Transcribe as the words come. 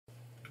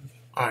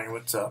Alright,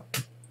 what's up?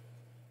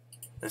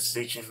 This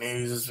is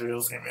HDNEWS. This video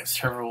is going to be a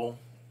several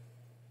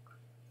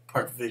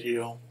part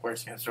video where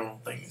it's going to several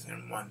things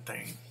in one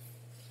thing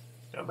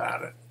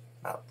about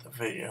the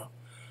video.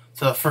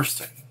 So the first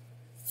thing,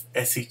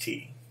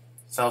 SCT,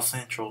 South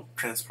Central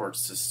Transport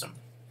System.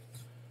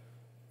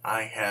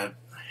 I have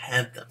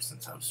had them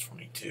since I was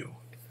 22.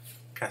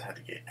 Because I had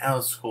to get out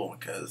of school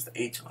because of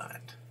the age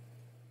limit.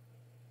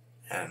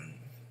 And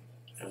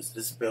it was a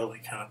disability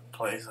kind of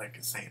place, like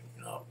the same,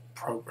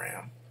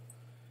 program.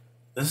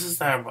 This is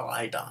that I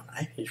relied on.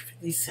 I paid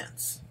 50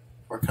 cents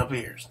for a couple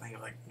of years. I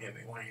think like maybe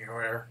 1 year or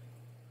whatever.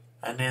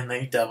 And then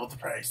they doubled the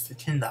price to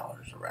 $10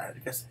 a ride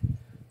because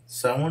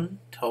someone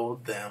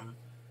told them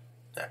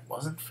that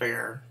wasn't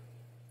fair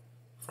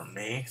for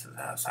me, because it's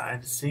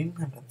outside the city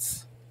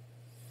limits,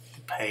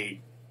 to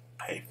pay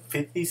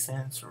 50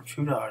 cents or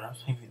 $2. I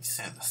was paying 50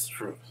 cents, that's the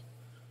truth,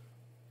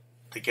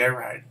 to get a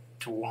ride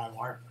to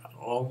Walmart, a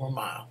little over a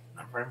mile,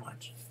 not very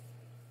much.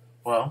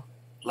 Well,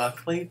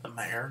 luckily, the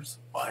mayor's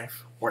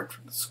wife worked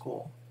for the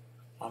school.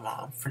 My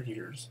mom, for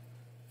years,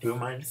 knew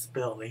my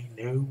disability,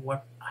 knew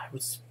what I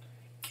was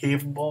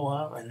capable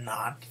of and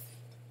not,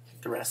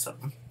 like the rest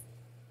of them.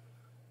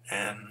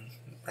 And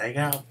they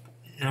got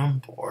on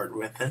board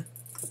with it,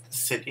 with the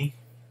city,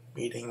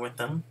 meeting with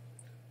them.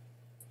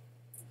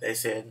 They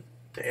said,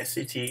 the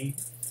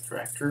SCT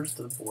directors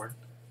of the board,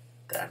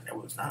 that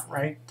it was not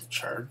right to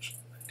charge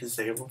a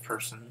disabled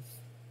person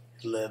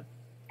who lived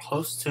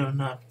close to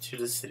enough to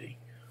the city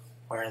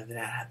where they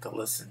had to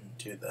listen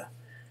to the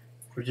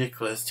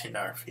ridiculous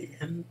 $10 fee,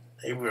 and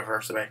they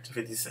reversed it back to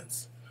 50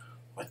 cents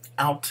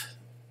without,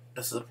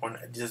 this is the point,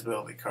 a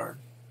disability card.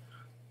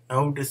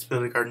 No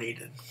disability card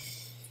needed.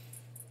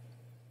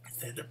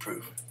 They had to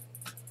prove.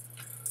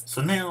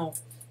 So now,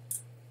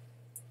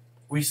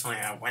 recently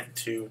I went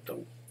to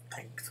the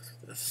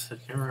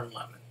September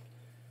 11th,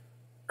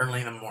 early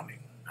in the morning,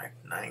 like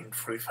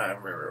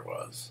 9:45, wherever it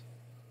was.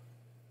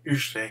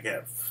 Usually I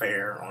get a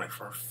fare only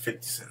for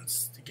 50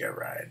 cents to get a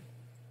ride.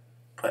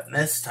 But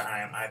this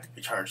time I had to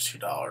be charged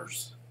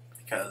 $2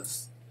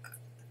 because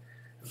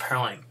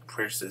apparently the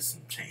career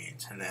system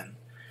changed. And then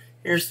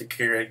here's the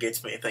kicker that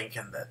gets me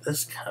thinking that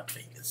this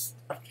company is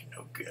fucking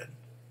no good,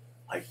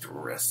 like the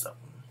rest of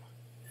them.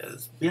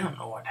 Is we don't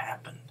know what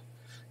happened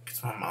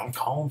because my mom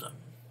called them.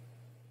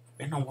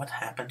 We don't know what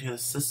happened to the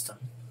system.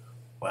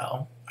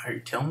 Well, are you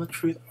telling the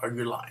truth or are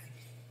you lying?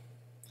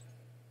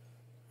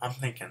 I'm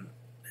thinking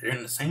they're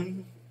in the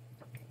same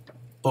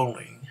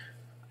bullying.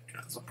 I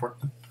cannot support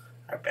them.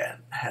 I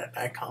had a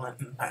bad comment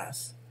in the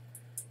past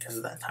because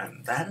of that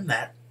time. That and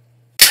that,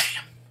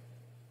 bam,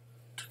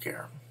 took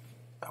care of them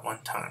that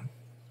one time.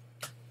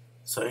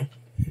 So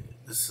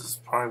this is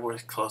probably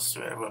worth close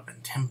to it. It would have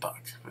been $10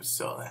 if it was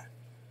still that.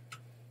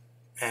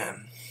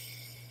 And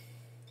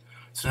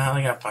so now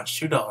they got punched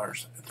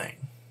 $2 a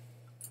thing.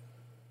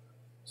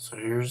 So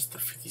here's the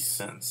 50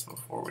 cents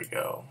before we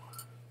go.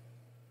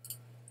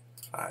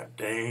 5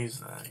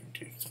 days, then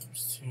 2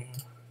 times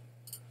 2.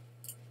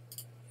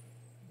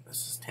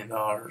 This is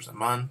 $10 a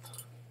month.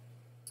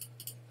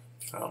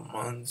 12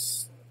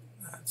 months.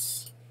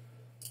 That's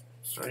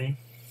 3.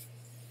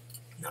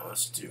 Now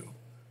let's do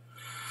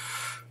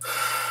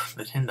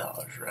the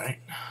 $10, right?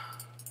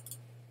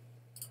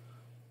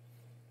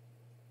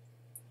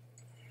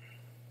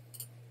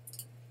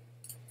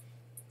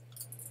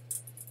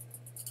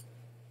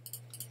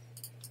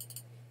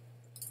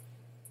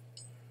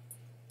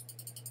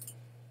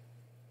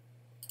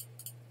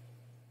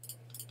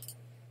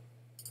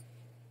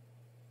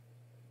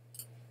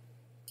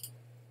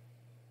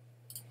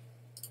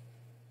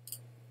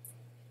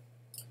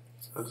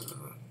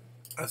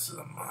 This is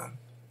a month.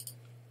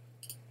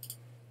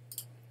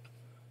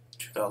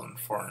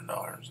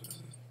 $2,400. This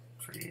is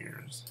 3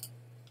 years.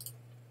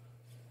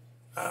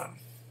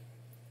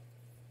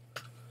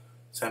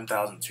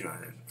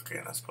 7,200.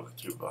 Okay, let's put it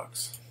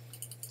 $2.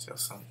 See how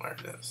somewhere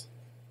it is.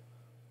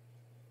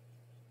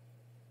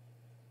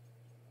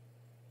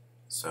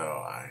 So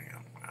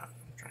I'm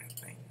trying to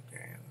think.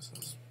 Okay,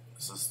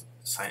 this is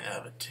sign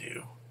of it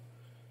too.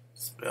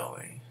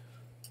 Disability.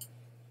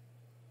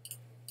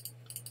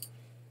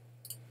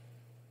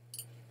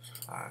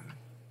 5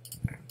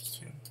 times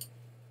 2.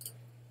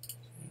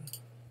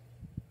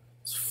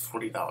 It's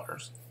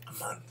 $40 a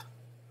month.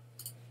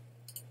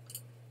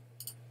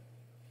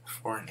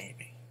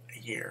 $480 a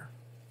year.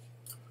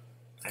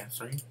 Times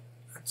 3.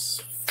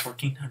 That's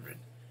 $1,400.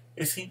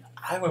 You see,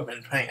 I would have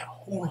been paying a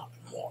whole lot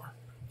more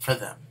for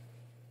them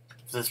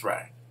for this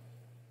ride,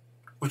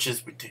 which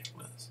is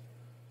ridiculous.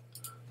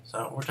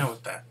 So we're done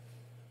with that.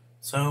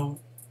 So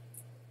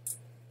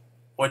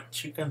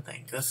what you can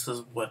think? This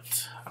is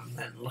what I've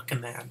been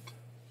looking at.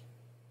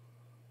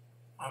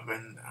 I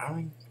want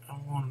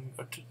to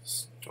go to the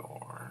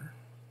store.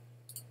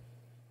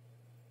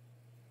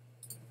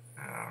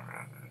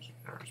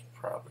 There's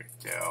probably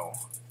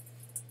Dell.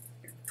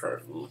 You can try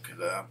to look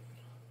it up.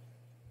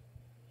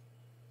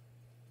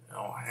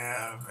 They'll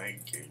have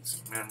 8 gigs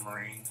of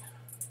memory.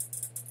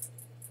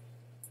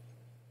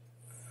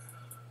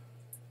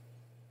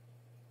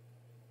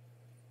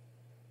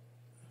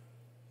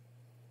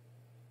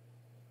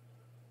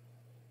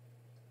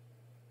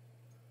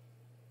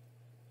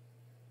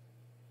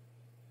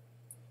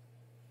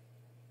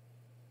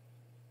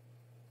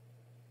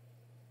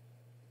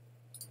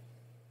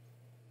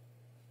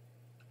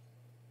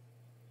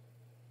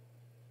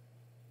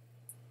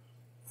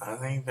 I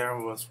think there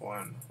was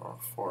one for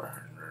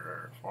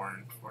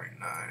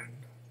 $449.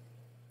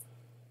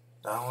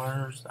 That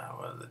was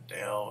a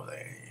deal.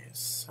 They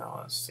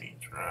sell a C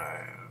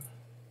drive.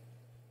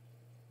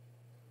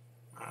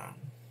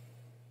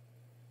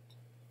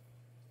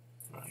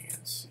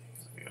 Let's see.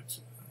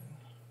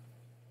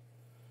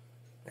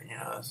 But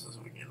yeah, this is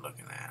what you're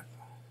looking at.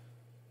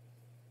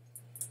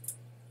 I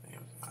think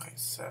it was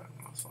i7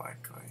 most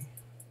likely.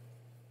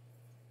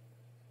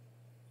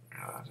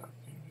 Yeah, that's up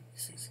to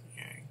 56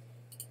 gig.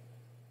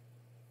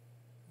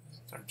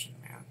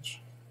 13-inch.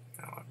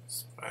 Kind of like the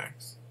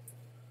specs.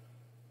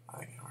 I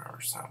think I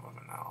remember some of them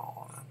and not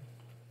all of them.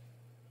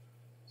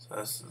 So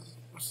this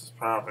is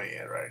probably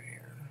it right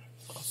here.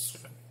 Close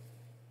to it.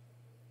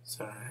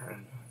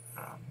 700.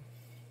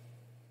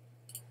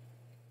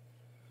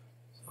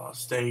 Solid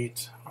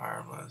state,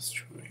 wireless,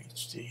 true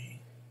HD.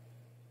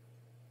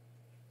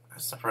 I'm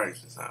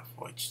surprised it's not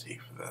full HD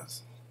for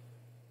this.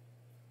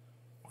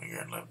 1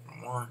 year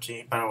lifetime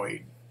warranty. By the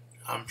way,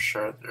 I'm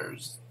sure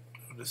there's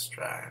no disk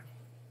drive.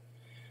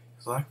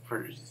 Because I'm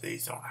pretty sure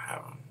these don't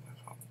have them,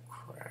 if I'm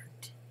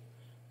correct.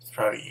 It's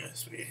probably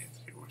USB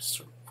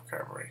with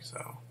recovery,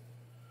 so.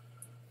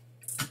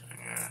 I'm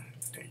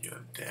gonna go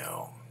to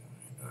Dell.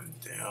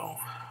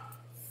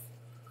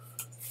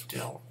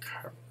 Dell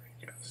recovery.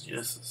 Guys,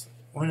 this is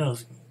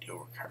Windows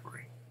Dell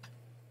recovery.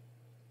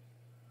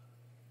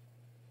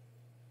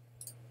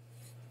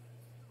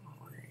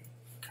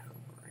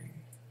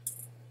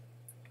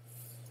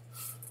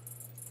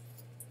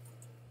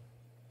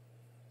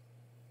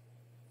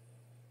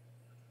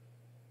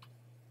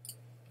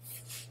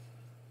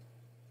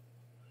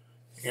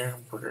 Your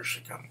computer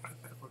should come with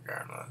it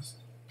regardless.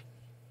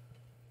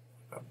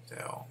 Up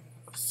Dell,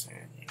 let's see,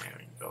 you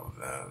can go with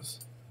those.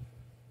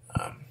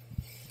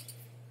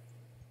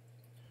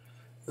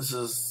 This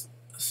is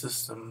a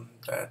system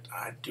that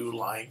I do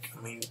like.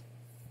 I mean,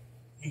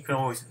 you can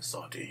always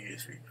install to a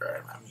USB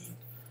drive. I mean,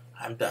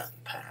 I've done in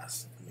the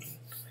past. I mean,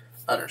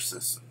 other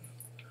systems.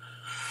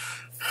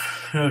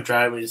 No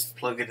drive, we just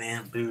plug it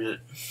in, boot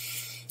it.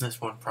 This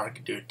one probably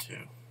could do it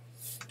too.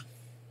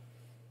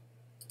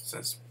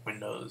 Since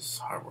Windows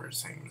hardware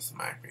is the same as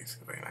Mac,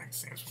 basically, like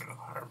same as Windows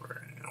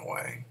hardware in a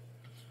way.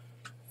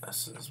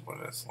 This is what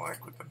it's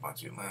like with the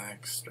bunch of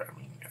Linux,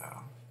 driving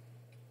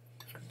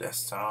different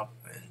desktop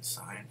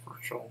inside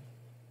virtual.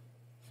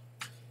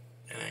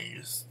 And then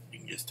you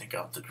can just take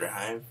out the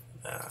drive,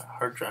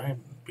 hard drive,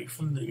 boot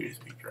from the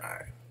USB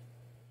drive,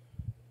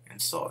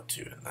 install it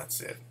too, and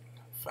that's it.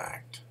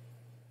 Fact.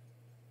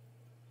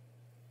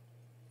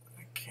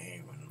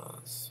 Okay,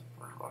 Windows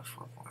VirtualBox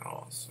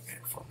 4.0 is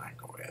for Mac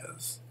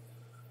OS.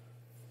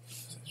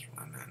 This is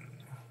running.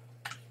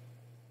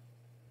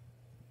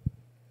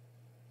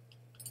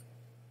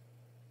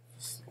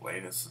 This is the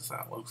latest as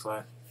that looks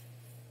like.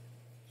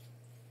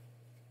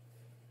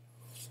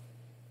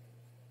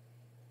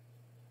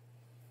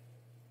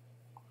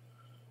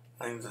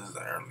 I think this is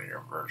the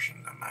earlier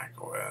version of Mac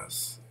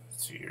OS.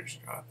 2 years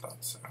ago, I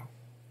thought so.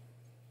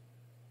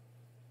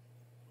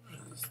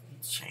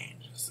 This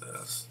change is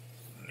this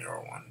newer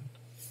one,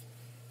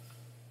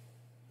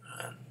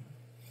 and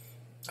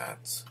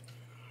that's.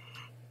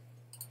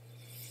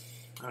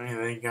 I mean,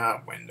 they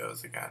got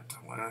Windows, they got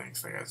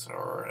Linux, they got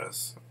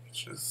OS,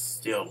 which is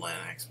still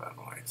Linux, by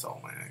the way. It's all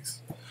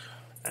Linux.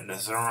 And the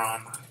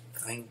Xeron, I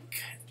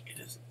think it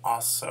is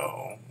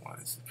also what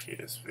is the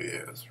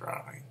PSV is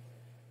running.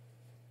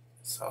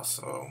 It's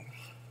also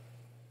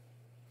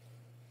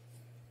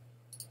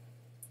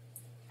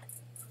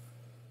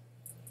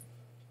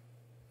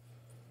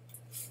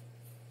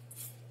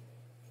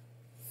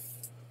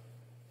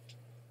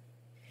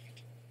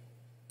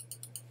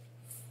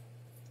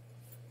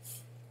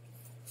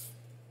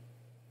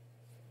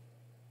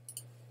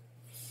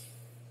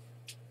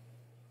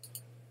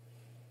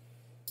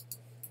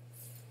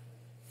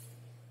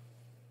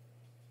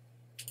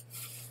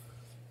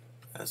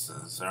this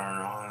is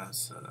Xeron,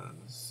 this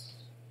is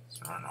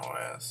Xeron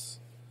OS,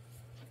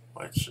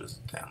 which is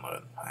download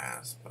in the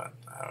past, but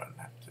I wouldn't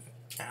have to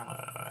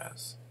download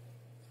OS.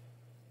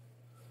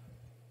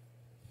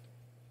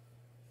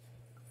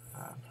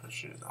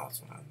 Push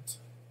Ultimate.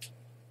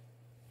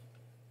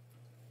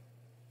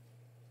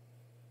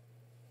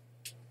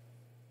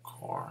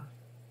 Core.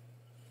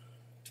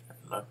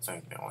 It looks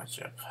like they want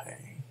you to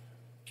pay.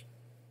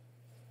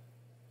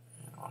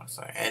 It looks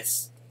like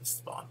it's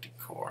Bounty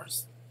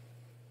cores.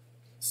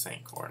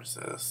 Same core as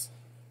this.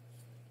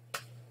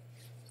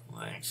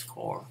 Linux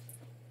core.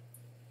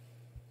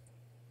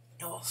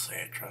 You'll see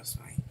it, trust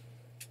me.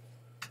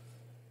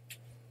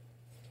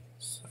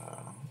 So,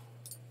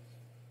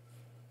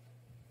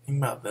 think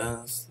about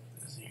this.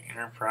 Is the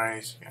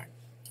enterprise? You got,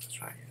 let's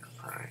try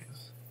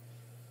enterprise.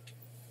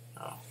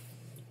 Oh,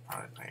 you're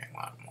probably paying a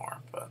lot more,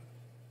 but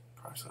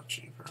probably still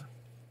cheaper.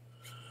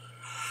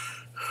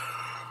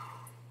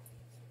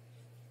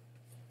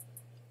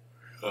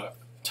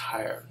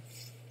 Tired.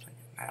 Take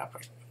a nap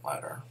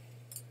later.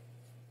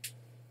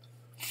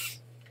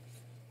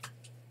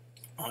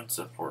 On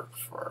support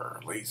for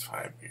at least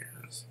 5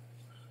 years.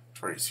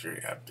 Pretty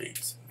security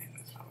updates. I mean,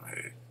 it's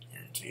already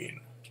guaranteed.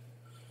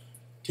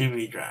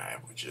 DVD drive,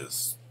 which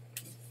is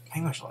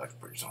pretty much a lot of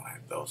computers don't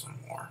have those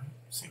anymore.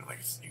 It seems like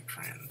it's a new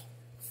trend.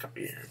 A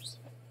couple years.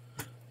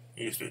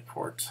 USB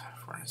port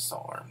for an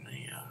installer,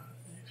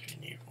 if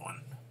you need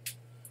one.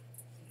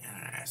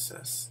 Internet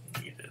access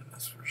needed,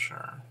 that's for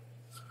sure.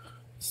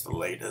 It's the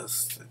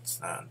latest. It's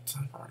not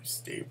very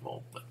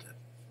stable, but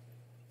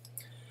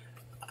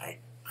I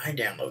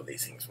download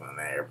these things when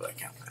they're like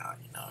coming out.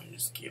 You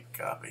just keep a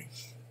copy.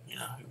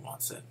 Who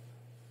wants it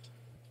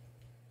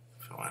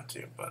if you want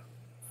to, but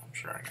I'm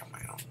sure I got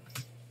my own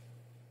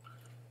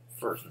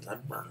versions.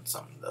 I've burned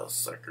some of those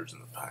suckers in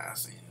the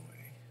past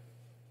anyway.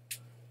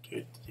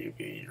 Good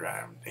DVD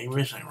drive. They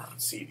originally were on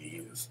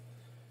CDs.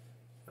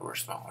 They were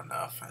small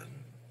enough,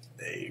 and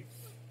the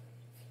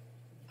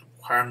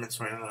requirements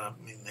went up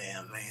in the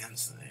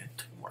advance, and it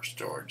took more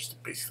storage to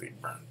basically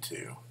burn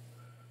to.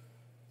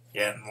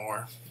 You had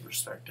more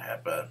respect to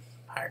have a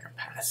higher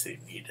capacity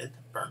needed to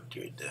burn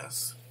to a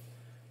disk.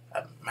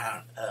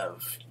 Amount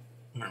of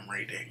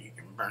memory data you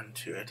can burn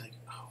to it to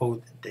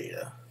hold the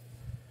data.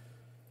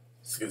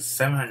 It's because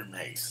 700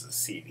 megs is a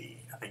CD.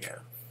 I think I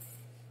have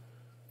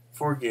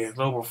 4 gigs,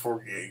 over 4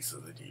 gigs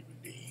of the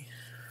DVD.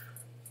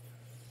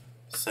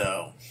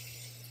 So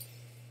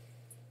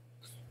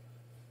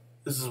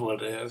this is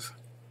what it is.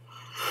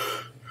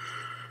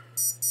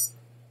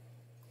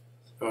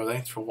 So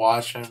thanks for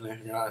watching.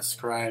 If you're not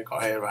subscribed, go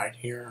ahead right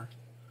here.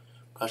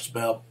 Push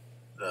the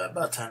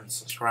button,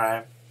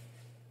 subscribe.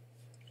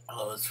 I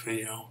love this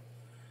video.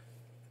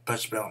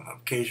 Push the bell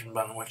notification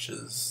button, which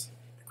is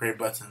a great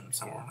button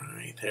somewhere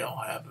underneath. It'll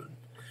have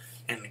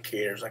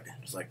indicators,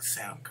 there's like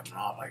sound coming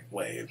off, like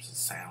waves of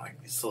sound, like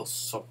these little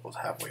circles,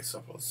 halfway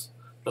circles,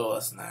 a little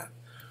less than that.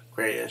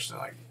 Grayish, and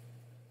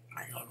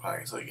make it look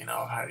like, so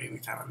how every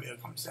time a video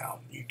comes out,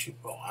 YouTube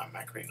will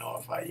automatically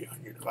notify you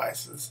on your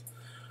devices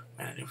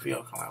when a new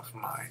video comes out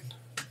from mine.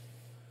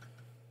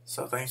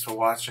 So thanks for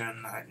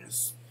watching. I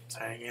just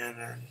say again,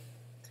 and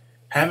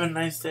have a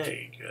nice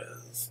day,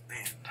 because,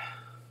 man,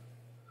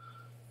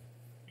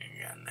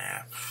 you got a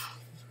nap.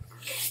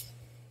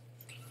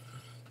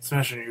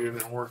 Especially if you've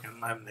been working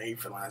 11 to 8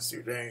 for the last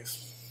 2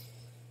 days.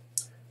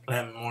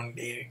 11 in the morning,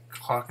 8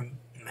 o'clock in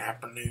the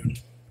afternoon,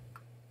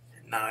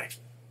 at night.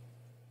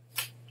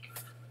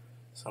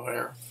 So,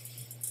 whatever.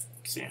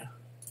 See ya.